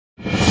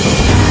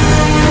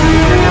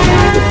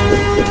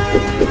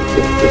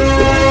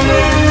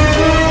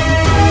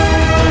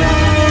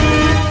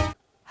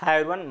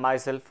everyone,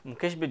 myself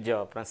Mukesh Bijja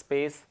from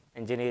Space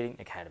Engineering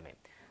Academy.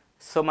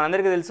 So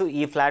మనందరికీ తెలుసు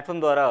ఈ ప్లాట్ఫామ్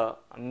ద్వారా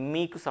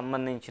మీకు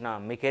సంబంధించిన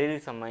మీ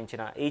కెరీర్కి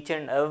సంబంధించిన each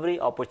and every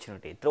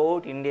opportunity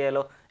throughout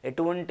ఇండియాలో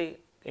ఎటువంటి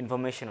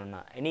ఇన్ఫర్మేషన్ ఉన్నా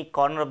any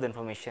corner of the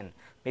information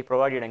మీకు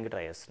ప్రొవైడ్ చేయడానికి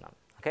ట్రై చేస్తున్నాం.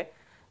 ఓకే,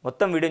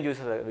 మొత్తం వీడియోని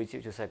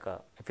చూసాక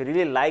if you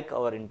really like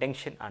our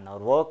intention and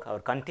hour work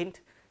hour content,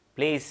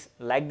 please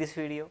like this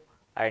video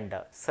and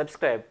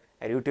subscribe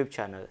our YouTube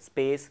channel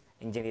space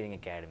engineering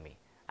academy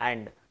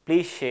and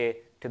please share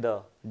to the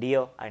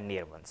dear and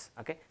near ones.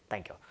 Okay,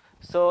 thank you.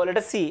 So let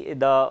us see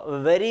the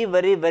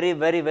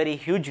very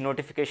huge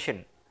notification,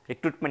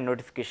 recruitment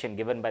notification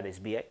given by the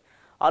SBI.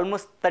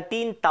 Almost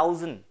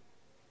 13,000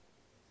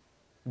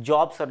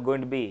 jobs are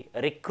going to be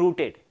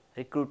recruited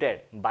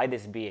by the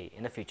SBI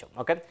in the future.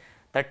 Okay,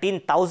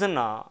 13,000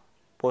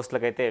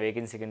 పోస్టులకు అయితే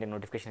vacancy కింద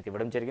notification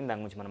ఇవ్వడం జరిగింది.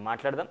 దాని గురించి మనం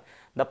మాట్లాడదాం.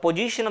 The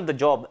position of the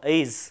job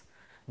is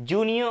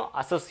junior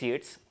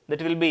associates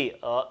that will be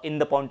in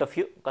the point of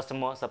view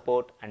customer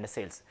support and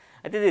sales.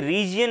 అయితే ఇది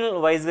రీజియనల్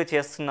వైజ్గా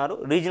చేస్తున్నారు.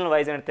 రీజియనల్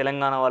వైజ్ అంటే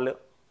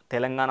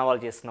తెలంగాణ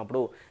వాళ్ళు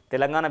చేస్తున్నప్పుడు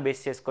తెలంగాణ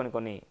బేస్ చేసుకొని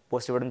కొన్ని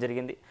పోస్ట్ ఇవ్వడం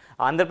జరిగింది.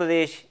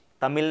 Andhra Pradesh,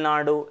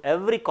 Tamil Nadu,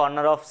 every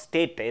corner of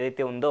state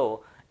ఏదైతే ఉందో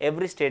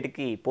ఎవ్రీ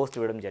స్టేట్కి పోస్ట్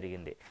ఇవ్వడం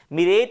జరిగింది.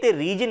 మీరైతే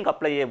రీజియన్కి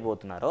అప్లై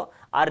చేయబోతున్నారో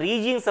ఆ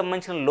రీజియన్కి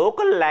సంబంధించిన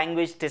లోకల్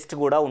లాంగ్వేజ్ టెస్ట్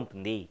కూడా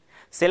ఉంటుంది.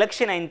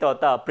 సెలక్షన్ అయిన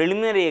తర్వాత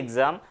ప్రిలిమినరీ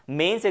ఎగ్జామ్,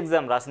 మెయిన్స్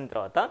ఎగ్జామ్ రాసిన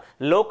తర్వాత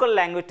లోకల్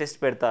లాంగ్వేజ్ టెస్ట్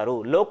పెడతారు.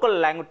 లోకల్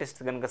లాంగ్వేజ్ టెస్ట్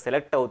కనుక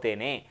సెలెక్ట్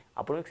అవుతేనే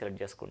అప్పుడు మీకు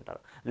సెలెక్ట్ చేసుకుంటారు.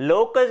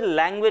 లోకల్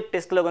లాంగ్వేజ్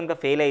టెస్ట్లో కనుక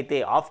ఫెయిల్ అయితే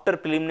after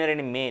preliminary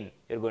and main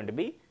you're going to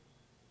be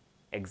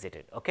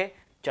exited. Okay,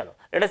 chalo,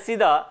 let us see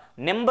the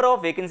number of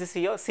vacancies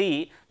here. See,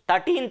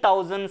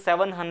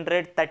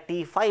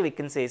 13,735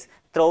 vacancies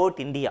throughout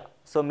India.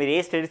 So మీరు ఏ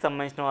స్టేట్కి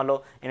సంబంధించిన వాళ్ళు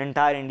in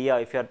entire India,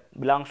 if you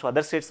belongs to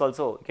other states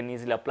also, you can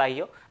easily apply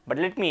here. But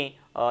let me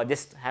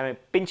just have a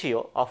pinch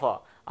here of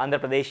Andhra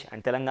Pradesh and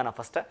Telangana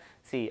first.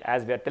 See, as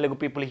we are Telugu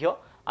people here,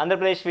 Andhra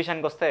Pradesh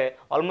విషయానికి వస్తే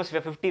almost we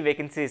have 50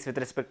 vacancies with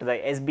respect to the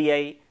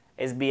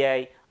SBI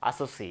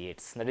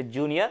associates, that is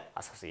junior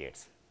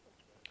associates.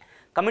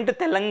 Coming to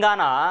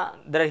Telangana,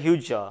 there are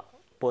huge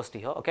posts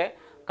here. Okay,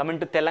 coming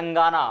to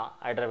Telangana,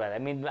 Hyderabad.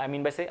 I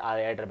mean by say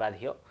Hyderabad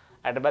here.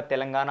 Hyderabad,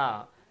 Telangana,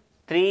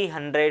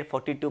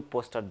 342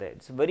 posts are there.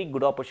 It's a very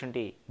good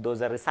opportunity. Those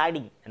are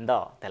residing in the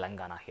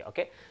Telangana here.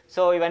 Okay,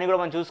 so ఇవన్నీ కూడా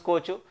మనం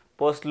చూసుకోవచ్చు.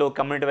 పోస్ట్లో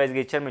community వైజ్గా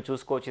ఇచ్చారు, మీరు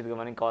చూసుకోవచ్చు. ఇది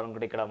మనకి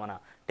కావాలనుకుంటే ఇక్కడ మన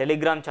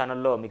టెలిగ్రామ్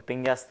ఛానల్లో మీకు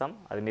పింగ్ చేస్తాం,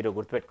 అది మీరు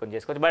గుర్తుపెట్టుకొని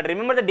చేసుకోవచ్చు. But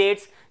remember the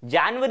dates,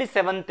 January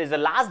 7th is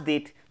the last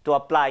date to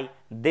apply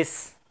this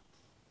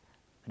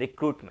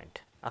recruitment.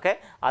 Okay,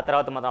 ఆ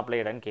తర్వాత మనం అప్లై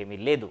చేయడానికి ఏమీ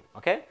లేదు.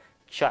 ఓకే,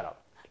 చలో,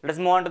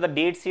 let's move on to the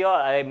dates here.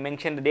 I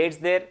mention the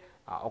dates there.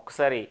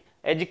 ఒకసారి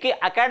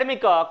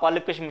అకాడమిక్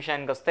క్వాలిఫికేషన్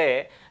విషయానికి వస్తే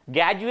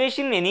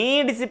graduation any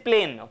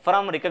discipline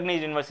from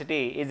recognised university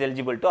is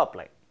eligible to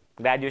apply.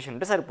 Graduation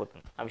ఉంటే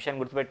సరిపోతుంది. ఆ విషయాన్ని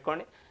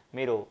గుర్తుపెట్టుకోండి,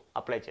 మీరు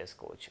అప్లై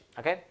చేసుకోవచ్చు.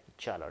 ఓకే,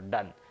 చలో,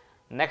 డన్.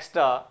 నెక్స్ట్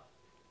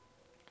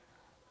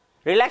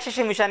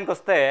రిలాక్సేషన్ విషయానికి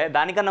వస్తే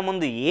దానికన్నా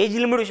ముందు ఏజ్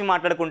లిమిట్ విషయం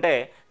మాట్లాడుకుంటే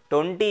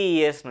 20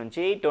 years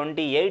నుంచి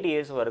 28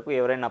 years వరకు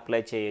ఎవరైనా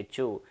అప్లై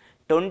చేయొచ్చు.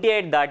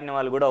 28 దాటిన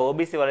వాళ్ళు కూడా,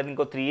 ఓబీసీ వాళ్ళకి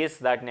ఇంకో 3 years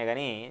దాటినా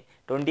కానీ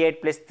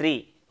 28+3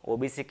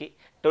 ఓబీసీకి,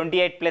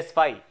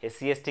 28+5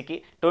 ఎస్సీ ఎస్టీకి,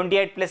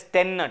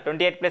 28+10,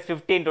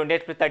 28+15,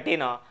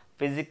 28+13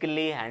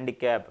 physically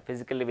handicap,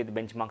 physically with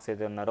bench marks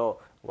అయితే ఉన్నారో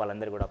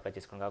వాళ్ళందరూ కూడా అప్లై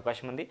చేసుకునే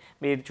అవకాశం ఉంది.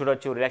 మీరు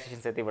చూడొచ్చు,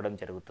 రిలాక్సేషన్స్ అయితే ఇవ్వడం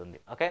జరుగుతుంది.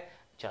 ఓకే,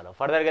 చాలా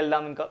ఫర్దర్గా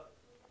వెళ్దాం. ఇంకా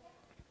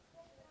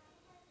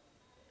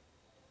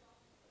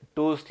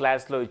 2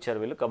 slides ఇచ్చారు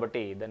వీళ్ళు,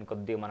 కాబట్టి దాన్ని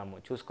కొద్దిగా మనము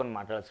చూసుకొని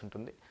మాట్లాడాల్సి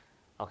ఉంటుంది.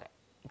 ఓకే,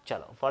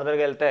 చలో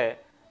ఫర్దర్గా వెళ్తే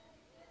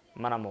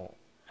మనము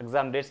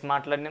ఎగ్జామ్ డేట్స్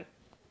మాట్లాడినాం,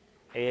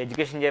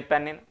 ఎడ్యుకేషన్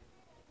చెప్పాను నేను.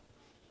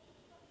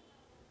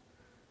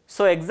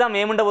 So exam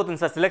ఏముండబోతుంది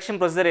sir, selection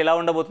procedure ఎలా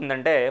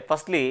ఉండబోతుందంటే,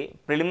 ఫస్ట్లీ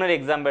ప్రిలిమినరీ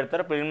ఎగ్జామ్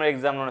పెడతారు. ప్రిలిమినరీ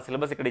ఎగ్జామ్లో ఉన్న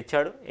సిలబస్ ఇక్కడ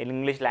ఇచ్చాడు.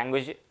 English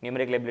language,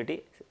 numerical ability,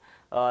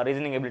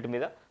 reasoning ability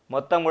మీద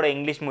మొత్తం కూడా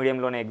ఇంగ్లీష్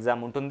మీడియంలోనే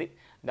ఎగ్జామ్ ఉంటుంది.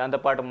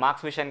 దాంతోపాటు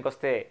మార్క్స్ విషయానికి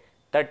వస్తే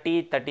 30,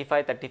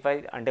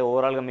 35 అంటే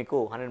ఓవరాల్గా మీకు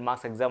 100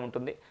 మార్క్స్ ఎగ్జామ్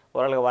ఉంటుంది.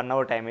 ఓవరాల్గా 1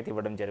 hour టైం అయితే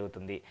ఇవ్వడం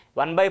జరుగుతుంది.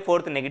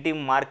 1/4 నెగిటివ్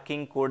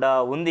మార్కింగ్ కూడా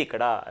ఉంది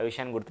ఇక్కడ, ఆ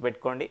విషయాన్ని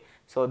గుర్తుపెట్టుకోండి.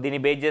 సో దీన్ని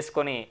బేస్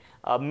చేసుకొని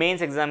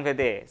మెయిన్స్ ఎగ్జామ్కి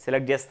అయితే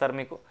సెలెక్ట్ చేస్తారు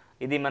మీకు.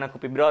 ఇది మనకు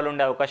ఫిబ్రవరిలో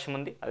ఉండే అవకాశం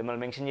ఉంది, అది మనం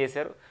మెన్షన్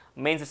చేశారు.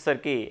 మెయిన్స్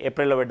వచ్చేసరికి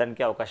ఏప్రిల్లో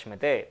పెట్టడానికి అవకాశం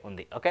అయితే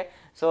ఉంది. ఓకే,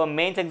 సో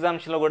మెయిన్స్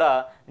ఎగ్జామ్స్లో కూడా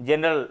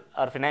general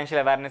or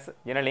financial awareness,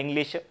 general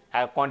English,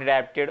 quantity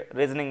aptitude,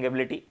 reasoning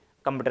ability,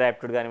 computer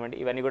aptitude కానివ్వండి,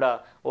 ఇవన్నీ కూడా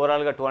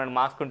ఓవరాల్గా 200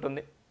 మార్క్స్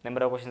ఉంటుంది.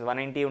 నెంబర్ ఆఫ్ క్వశ్చన్స్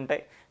 190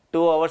 ఉంటాయి.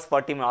 2 hours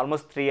 40 minutes,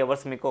 ఆల్మోస్ట్ 3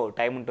 hours మీకు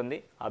టైం ఉంటుంది.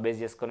 ఆ బేస్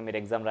చేసుకొని మీరు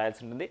ఎగ్జామ్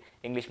రాయాల్సి ఉంటుంది.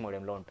 ఇంగ్లీష్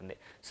మీడియంలో ఉంటుంది.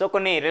 సో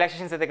కొన్ని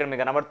రిలాక్సేషన్స్ అయితే ఇక్కడ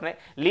మీకు కనబడుతున్నాయి.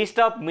 Least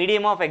of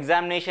medium of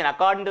examination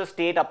according to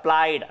state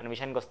applied అనే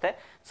విషయానికి వస్తే,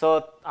 సో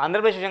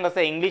ఆంధ్రప్రదేశ్ విషయానికి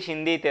వస్తే ఇంగ్లీష్,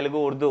 హిందీ, తెలుగు,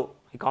 ఉర్దూ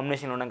ఈ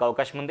కాంబినేషన్లో ఉండడానికి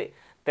అవకాశం ఉంది.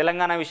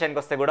 తెలంగాణ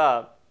విషయానికి వస్తే కూడా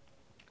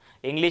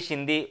ఇంగ్లీష్,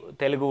 హిందీ,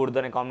 తెలుగు, ఉర్దూ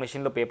అనే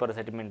కాంబినేషన్లో పేపర్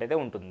సెటిల్మెంట్ అయితే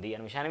ఉంటుంది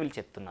అనే విషయాన్ని వీళ్ళు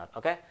చెప్తున్నారు.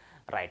 Okay,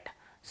 right.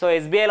 So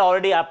ఎస్బీఐలో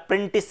already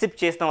apprenticeship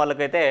చేసిన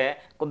వాళ్ళకైతే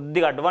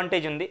కొద్దిగా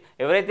అడ్వాంటేజ్ ఉంది.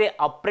 ఎవరైతే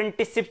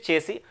అప్రెంటిస్షిప్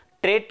చేసి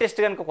ట్రేడ్ టెస్ట్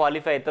కనుక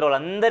క్వాలిఫై అవుతారో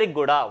వాళ్ళందరికీ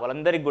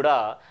కూడా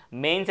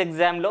మెయిన్స్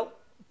ఎగ్జామ్లో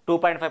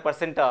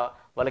 2.5%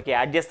 వాళ్ళకి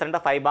యాడ్ చేస్తారంట.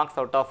 5 marks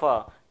out of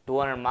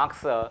 200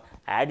 marks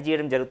add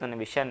చేయడం జరుగుతున్న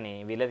విషయాన్ని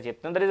వీళ్ళైతే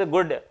చెప్తున్నారు. That is a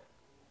good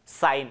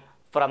sign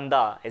from the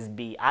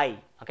SBI.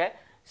 Okay,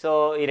 so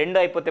ఈ రెండు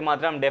అయిపోతే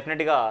మాత్రం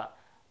డెఫినెట్గా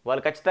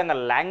వాళ్ళు ఖచ్చితంగా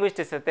లాంగ్వేజ్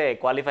టెస్ట్ అయితే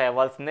క్వాలిఫై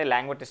అవ్వాల్సిందే.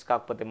 లాంగ్వేజ్ టెస్ట్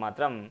కాకపోతే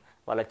మాత్రం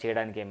వాళ్ళకి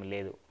చేయడానికి ఏమీ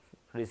లేదు.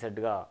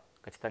 రీసెంట్గా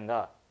ఖచ్చితంగా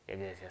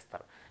ఎగ్జామ్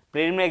చేస్తారు.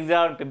 ప్రిలిమినరీ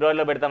ఎగ్జామ్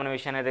ఫిబ్రవరిలో పెడతామనే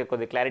విషయాన్ని అయితే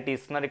కొద్ది క్లారిటీ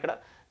ఇస్తున్నారు ఇక్కడ.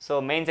 సో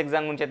మెయిన్స్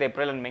ఎగ్జామ్ గురించి అయితే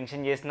ఏప్రిల్ అని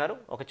మెన్షన్ చేస్తున్నారు.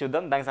 ఒక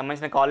చూద్దాం. దానికి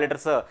సంబంధించిన కాల్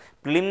లెటర్స్,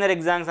 ప్రిలిమినరీ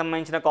ఎగ్జామ్కి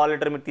సంబంధించిన కాల్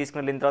లెటర్ మీరు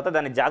తీసుకుని వెళ్ళిన తర్వాత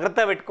దాన్ని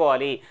జాగ్రత్తగా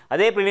పెట్టుకోవాలి.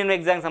 అదే ప్రిలిమినరీ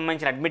ఎగ్జామ్కి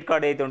సంబంధించిన అడ్మిట్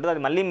కార్డ్ అయితే ఉంటుందో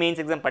అది మళ్ళీ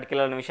మెయిన్స్ ఎగ్జామ్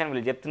పట్టుకెళ్ళాలనే విషయాన్ని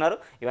వీళ్ళు చెప్తున్నారు.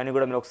 ఇవన్నీ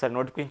కూడా మీరు ఒకసారి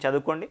నోటిఫికేషన్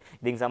చదువుకోండి.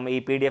 దీనికి ఈ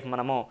PDF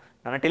మనము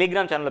మన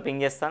టెలిగ్రామ్ ఛానల్లో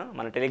పింగ్ చేస్తాను.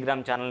 మన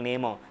Telegram channel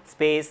name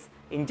space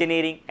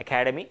engineering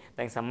academy.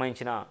 దానికి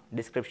సంబంధించిన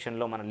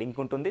డిస్క్రిప్షన్లో మన లింక్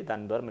ఉంటుంది,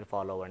 దాని ద్వారా మీరు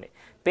ఫాలో అవ్వండి.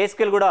 పే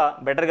స్కేల్ కూడా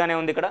బెటర్గానే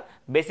ఉంది. ఇక్కడ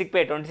బేసిక్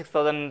పే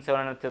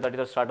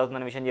 26,730తో స్టార్ట్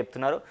అవుతుందనే విషయం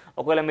చెప్తున్నారు.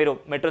 ఒకవేళ మీరు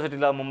మెట్రో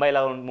సిటీలో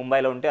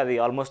ముంబైలో ఉంటే అది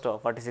ఆల్మోస్ట్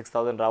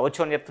 46,000 రావచ్చు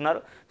అని చెప్తున్నారు.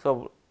 సో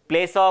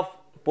ప్లేస్ ఆఫ్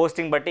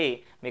పోస్టింగ్ బట్టి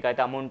మీకు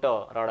అయితే అమౌంట్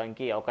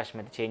రావడానికి అవకాశం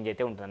అయితే చేంజ్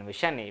అయితే ఉంటుందనే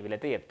విషయాన్ని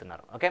వీళ్ళైతే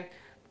చెప్తున్నారు. ఓకే,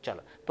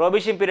 చాలా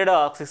ప్రొబేషన్ పీరియడ్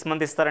 6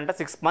 మంత్స్ ఇస్తారంట.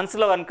 6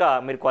 మంత్స్లో కనుక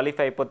మీరు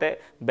క్వాలిఫై అయిపోతే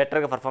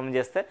బెటర్గా పర్ఫార్మెన్స్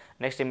చేస్తే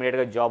నెక్స్ట్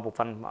ఇమీడియట్గా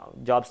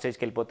జాబ్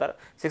స్టేజ్కి వెళ్ళిపోతారు.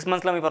 6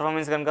 మంత్స్లో మీ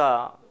పర్ఫార్మెన్స్ కనుక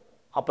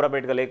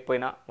అప్రోప్రియేట్గా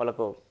లేకపోయినా,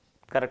 వాళ్ళకు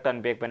కరెక్ట్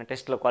అనిపించకపోయినా,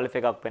 టెస్ట్లో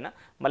క్వాలిఫై కాకపోయినా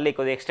మళ్ళీ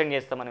కొద్దిగా ఎక్స్టెండ్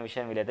చేస్తామనే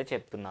విషయం వీళ్ళైతే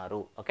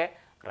చెప్తున్నారు. Okay,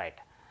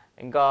 right.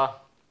 ఇంకా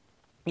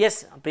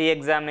ప్రీ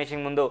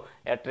ఎగ్జామినేషన్ ముందు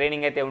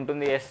ట్రైనింగ్ అయితే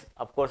ఉంటుంది.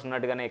 అఫ్కోర్స్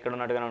ఉన్నట్టుగానే ఎక్కడ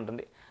ఉన్నట్టుగానే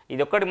ఉంటుంది.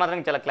 ఇది ఒక్కటి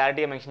మాత్రం చాలా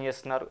క్లారిటీగా మెన్షన్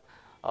చేస్తున్నారు.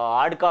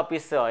 హార్డ్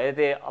కాపీస్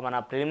ఏదైతే మన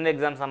ప్రిలిమినరీ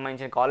ఎగ్జామ్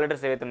సంబంధించిన కాల్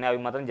లెటర్స్ ఏవైతే ఉన్నాయో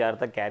అవి మాత్రం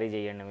జాగ్రత్తగా క్యారీ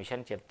చేయండి అనే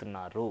విషయాన్ని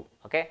చెప్తున్నారు.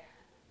 Okay,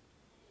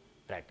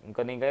 right.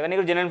 ఇంకా ఇవన్నీ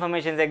కూడా జనరల్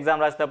ఇన్ఫర్మేషన్స్, ఎగ్జామ్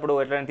రాసేటప్పుడు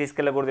ఎట్లయినా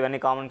తీసుకెళ్ళకూడదు, ఇవన్నీ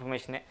కామన్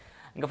ఇన్ఫర్మేషనే.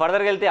 ఇంకా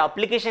ఫర్దర్గా వెళ్తే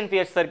అప్లికేషన్ ఫీ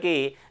వచ్చేసరికి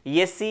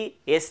SC,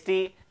 ST,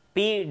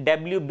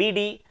 PWBD,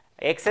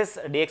 XS,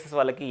 DXS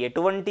వాళ్ళకి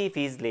ఎటువంటి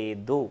ఫీజు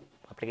లేదు.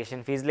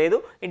 అప్లికేషన్ ఫీజు లేదు,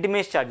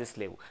 ఇంటిమేషన్ ఛార్జెస్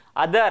లేవు.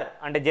 అదర్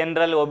అంటే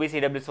జనరల్, OBC,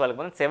 EWS వాళ్ళకి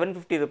మాత్రం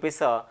 750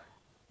 రూపీస్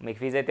మీకు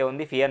ఫీజు అయితే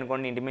ఉంది. ఫీ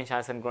అనుకోండి, ఇంటిమేషన్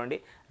ఛార్జెస్ అనుకోండి,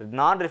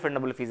 నాన్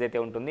రిఫండబుల్ ఫీజు అయితే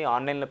ఉంటుంది.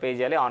 ఆన్లైన్లో పే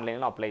చేయాలి,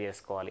 ఆన్లైన్లో అప్లై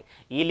చేసుకోవాలి.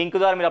 ఈ లింక్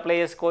ద్వారా మీరు అప్లై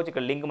చేసుకోవచ్చు.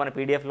 ఇక్కడ లింక్ మన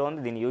PDFలో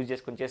ఉంది, దీన్ని యూజ్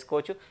చేసుకుని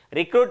చేసుకోవచ్చు.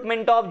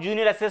 రిక్రూట్మెంట్ ఆఫ్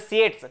జూనియర్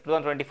అసోసియేట్స్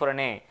 2024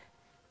 అనే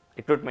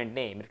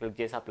రిక్రూట్మెంట్ని మీరు క్లిక్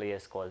చేసి అప్లై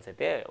చేసుకోవాల్సి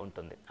అయితే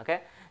ఉంటుంది. ఓకే,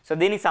 సో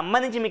దీనికి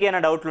సంబంధించి మీకు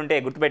ఏమైనా డౌట్లు ఉంటే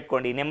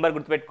గుర్తుపెట్టుకోండి, ఈ నెంబర్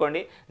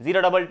గుర్తుపెట్టుకోండి.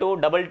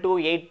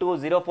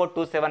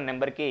 02222820427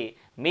 నెంబర్కి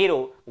మీరు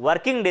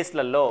వర్కింగ్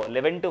డేస్లలో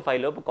 11 to 5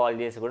 లోపు కాల్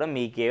చేసి కూడా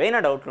మీకు ఏవైనా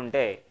డౌట్లు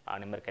ఉంటే ఆ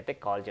నెంబర్కి అయితే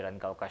కాల్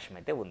చేయడానికి అవకాశం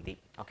అయితే ఉంది.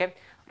 Okay,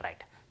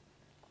 right.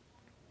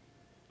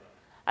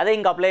 అదే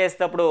ఇంకా అప్లై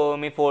చేసేటప్పుడు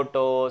మీ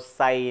ఫోటో,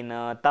 సైన్,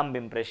 థంబ్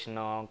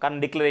ఇంప్రెషన్, కానీ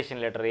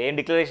డిక్లరేషన్ లెటర్,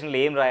 డిక్లరేషన్లో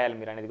ఏం రాయాలి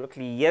మీరు అనేది కూడా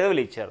క్లియర్గా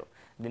వీళ్ళు ఇచ్చారు.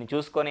 దీన్ని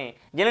చూసుకొని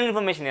జనరల్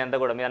ఇన్ఫర్మేషన్ ఇదంతా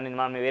కూడా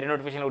మనం వేరే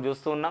నోటిఫికేషన్ కూడా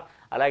చూస్తూ ఉన్నాం,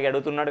 అలాగే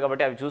అడుగుతున్నాడు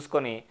కాబట్టి అవి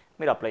చూసుకొని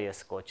మీరు అప్లై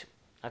చేసుకోవచ్చు.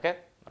 Okay,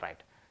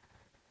 right.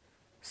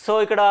 సో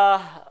ఇక్కడ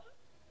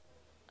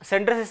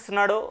సెంటర్స్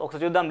ఇస్తున్నాడు,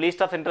 ఒకసారి చూద్దాం.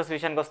 లీస్ట్ ఆఫ్ సెంటర్స్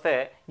విషయానికి వస్తే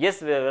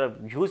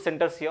హ్యూజ్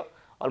సెంటర్స్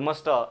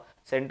ఆల్మోస్ట్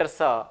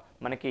సెంటర్స్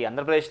మనకి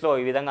ఆంధ్రప్రదేశ్లో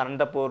ఈ విధంగా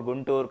అనంతపూర్,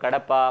 గుంటూరు,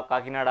 కడప,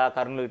 కాకినాడ,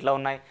 కర్నూలు ఇట్లా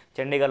ఉన్నాయి.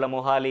 చండీగఢ్లో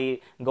మొహాలి,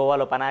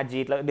 గోవాలో పనాజీ,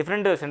 ఇట్లా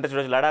డిఫరెంట్ సెంటర్స్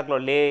చూడవచ్చు. లడాఖ్లో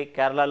లే,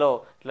 కేరళలో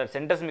ఇట్లా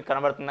సెంటర్స్ మీకు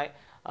కనబడుతున్నాయి.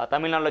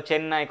 తమిళనాడులో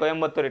చెన్నై,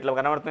 కోయంబత్తూరు ఇట్లా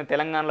కనబడుతుంది.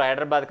 తెలంగాణలో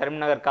హైదరాబాద్,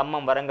 కరీంనగర్,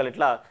 ఖమ్మం, వరంగల్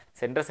ఇట్లా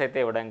సెంటర్స్ అయితే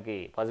ఇవ్వడానికి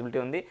పాసిబిలిటీ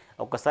ఉంది.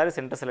 ఒక్కసారి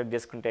సెంటర్ సెలెక్ట్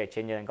చేసుకుంటే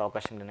చేంజ్ చేయడానికి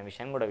అవకాశం లేని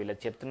విషయం కూడా వీళ్ళు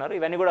చెప్తున్నారు.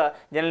 ఇవన్నీ కూడా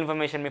జనరల్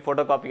ఇన్ఫర్మేషన్, మీ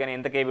ఫోటో కాపీ కానీ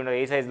ఎంత కేబీ ఉండాలి,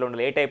 ఏ సైజ్లో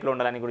ఉండాలి, ఏ టైప్లో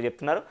ఉండాలని కూడా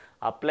చెప్తున్నారు.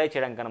 అప్లై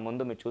చేయడం కన్నా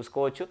ముందు మీరు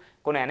చూసుకోవచ్చు.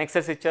 కొన్ని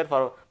అనెక్సెస్ ఇచ్చారు,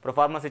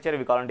 ప్రొఫార్మర్స్ ఇచ్చారు,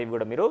 ఇవి కావాలంటే ఇవి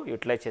కూడా మీరు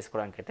యూటిలైజ్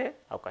చేసుకోవడానికి అయితే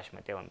అవకాశం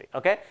అయితే ఉంది.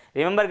 ఓకే,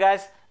 రిమెంబర్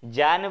గాయ్స్,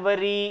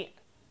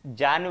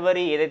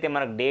 జనవరి ఏదైతే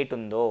మనకు డేట్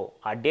ఉందో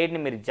ఆ డేట్ని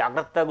మీరు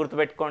జాగ్రత్తగా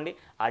గుర్తుపెట్టుకోండి.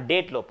 ఆ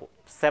డేట్ లోపు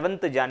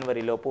 7th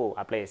January లోపు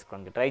అప్లై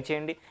చేసుకోవడానికి ట్రై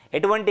చేయండి.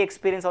 ఎటువంటి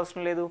ఎక్స్పీరియన్స్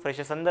అవసరం లేదు,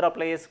 ఫ్రెషర్స్ అందరూ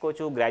అప్లై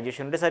చేసుకోవచ్చు,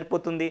 గ్రాడ్యుయేషన్ ఉంటే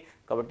సరిపోతుంది.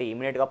 కాబట్టి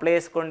ఇమీడియట్గా అప్లై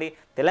చేసుకోండి.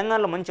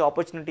 తెలంగాణలో మంచి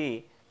ఆపర్చునిటీ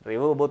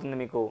ఇవ్వబోతుంది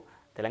మీకు.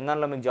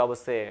 తెలంగాణలో మీకు జాబ్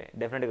వస్తే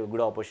డెఫినెట్గా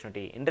గుడ్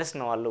ఆపర్చునిటీ. ఇంట్రెస్ట్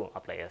ఉన్న వాళ్ళు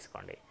అప్లై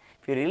చేసుకోండి.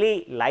 If you really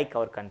like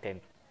our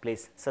content,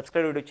 please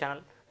subscribe YouTube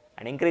channel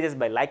and encourage us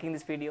by liking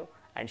this video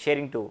and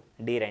sharing to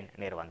dear and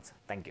near ones.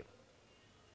 Thank you.